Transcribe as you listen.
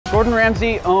Gordon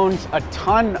Ramsay owns a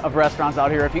ton of restaurants out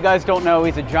here. If you guys don't know,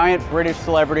 he's a giant British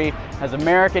celebrity, has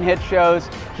American hit shows.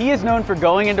 He is known for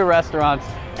going into restaurants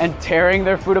and tearing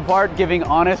their food apart, giving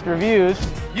honest reviews.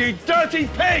 You dirty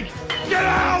pig! Get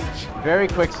out! Very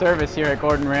quick service here at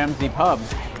Gordon Ramsay Pub.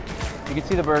 You can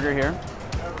see the burger here.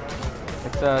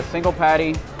 It's a single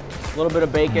patty, a little bit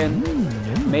of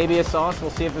bacon, maybe a sauce.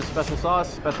 We'll see if it's special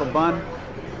sauce, special bun.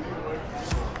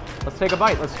 Let's take a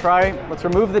bite. Let's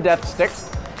remove the death stick,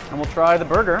 and we'll try the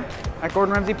burger at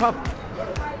Gordon Ramsay Pub.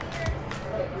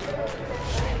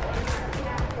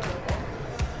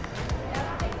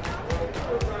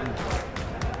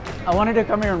 I wanted to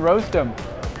come here and roast him.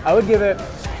 I would give it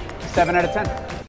 7 out of 10.